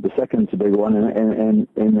the second to big one in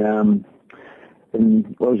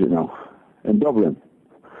what was it now? In Dublin.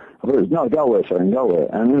 Galway, sorry, in Galway.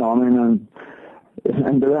 And, you know, I mean,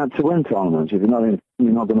 and they're out to win tournaments. If you're not in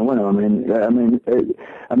you're not going to win them.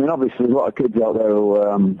 I mean, obviously there's a lot of kids out there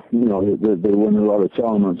who, they win a lot of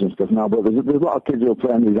tournaments and stuff now. But there's a lot of kids who are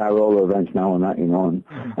playing these high roller events now and that, And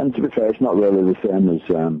to be fair, it's not really the same as.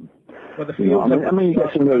 Well, you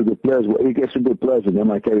get some really good players. You get some good players in there,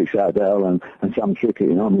 like Eric Sardell and Sam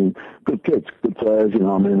Trickey. Good kids, good players.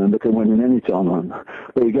 And they can win in any tournament.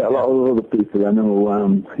 But you get a lot of other people I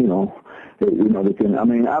know. They can.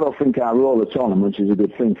 I don't think our roller tournaments is a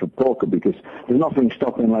good thing for poker because there's nothing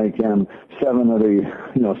stopping like seven of the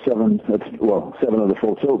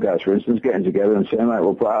full tilt guys, for instance, getting together and saying, right,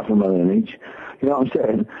 we'll put $500,000 each. You know what I'm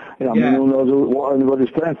saying? Who knows what anybody's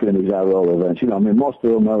playing for in these high roller events? Most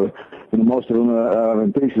of them are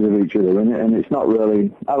having pieces of each other, and it's not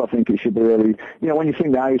really. I don't think it should be really. When you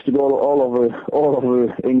think that I used to go all over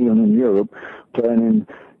England and Europe playing in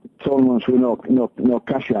tournaments with no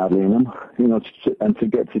cash hardly in them, and to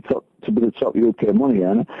get to be the top UK money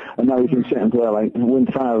earner, and now you can sit and play win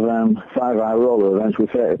five high roller events with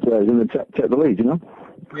 30 players and then take the lead,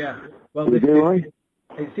 Yeah. Well,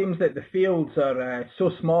 it seems that the fields are so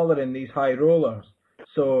smaller in these high rollers,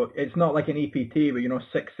 so it's not like an EPT with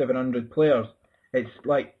 600-700 players. It's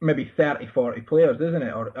like maybe 30-40 players, isn't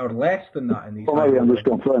it, or less than that in these. Well, maybe I'm just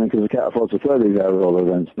complaining because I can't afford to play these high roller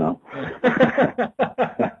events now.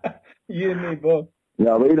 You and me both.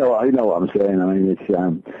 Yeah, but you know what I'm saying.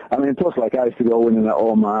 Plus, like I used to go winning at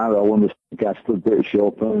Omar. I won the Castle British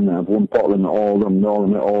Open. I've won Portland at Oldham,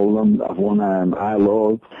 Northern at Oldham. I've won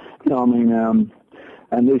ILO.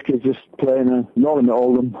 And these kids just playing Northern at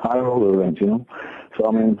Oldham, high roller events.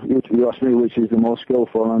 So you ask me which is the most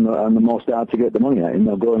skillful and the most hard to get the money at.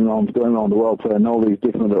 Going around the world playing all these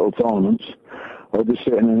different little tournaments, or just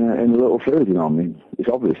sitting in a little field. It's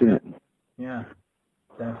obvious, isn't it? Yeah,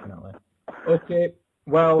 definitely. Okay,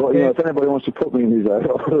 well, if anybody wants to put me in these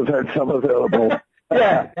events, I'm available.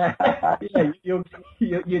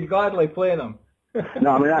 You'd gladly play them.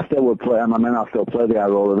 No, I still would play them. I still play the high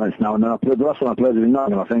roller events now. And then the last one I played was in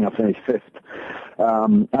Nottingham. I think I finished 5th.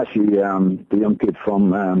 The young kid from,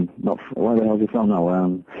 where the hell is he from now?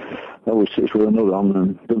 That was 6 with another one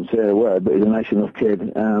and doesn't say a word, but he's a nice enough kid.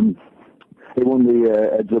 He won the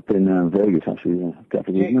heads up in Vegas, actually.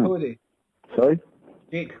 Jake Cody. Sorry?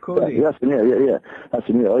 Jake Cody. Yeah, that's me. Yeah. That's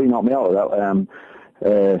me. Oh, he knocked me out of that.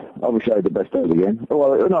 Obviously I had the best out again.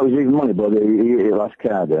 Well, no, it was even money, but he hit last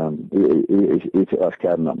card. He took last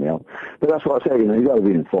card and knocked me out. But that's what I say, you got to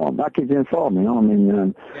be in form. That kid's in form,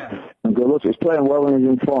 And good luck. He's playing well and he's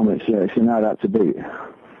in form. It's an hard act to beat.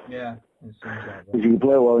 Yeah, it seems like that. If you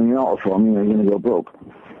play well and you're not out of form, you're going to go broke.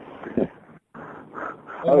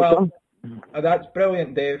 That's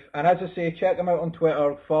brilliant, Dave. And as I say, check him out on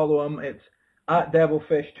Twitter, follow him. It's at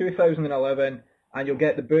Devilfish2011. And you'll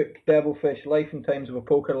get the book Devilfish: Life and Times of a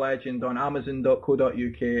Poker Legend on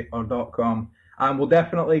Amazon.co.uk or .com. And we'll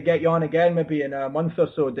definitely get you on again maybe in a month or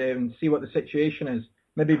so, Dave, and see what the situation is.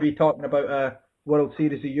 Maybe be talking about a World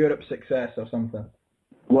Series of Europe success or something.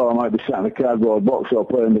 Well, I might be sat in a cardboard box or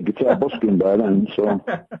playing the guitar busking by then, so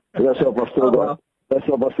let's hope I've still got a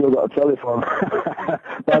telephone.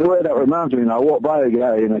 By the way, that reminds me, I walked by a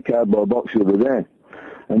guy in a cardboard box the other day,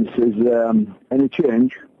 and he says, any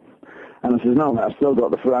change? And I says, no, mate, I've still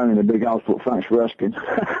got the Ferrari in the big house, but thanks for asking.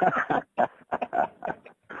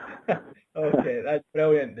 Okay, that's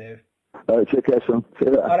brilliant, Dave. All right, take care, son. See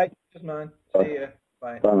you later. All right, cheers, man. See you.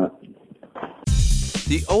 Bye. Bye, mate.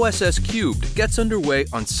 The OSS Cubed gets underway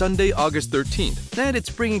on Sunday, August 13th, and it's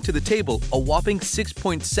bringing to the table a whopping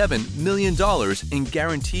 $6.7 million in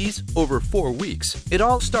guarantees over 4 weeks. It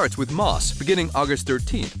all starts with Moss beginning August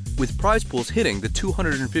 13th, with prize pools hitting the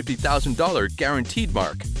 $250,000 guaranteed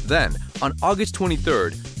mark. Then, on August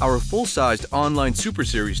 23rd, our full-sized online Super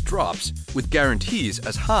Series drops, with guarantees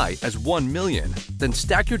as high as $1 million. Then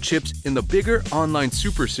stack your chips in the bigger online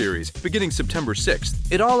Super Series beginning September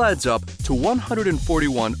 6th. It all adds up to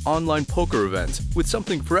 141 online poker events with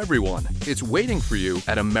something for everyone. It's waiting for you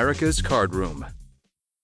at America's Card Room.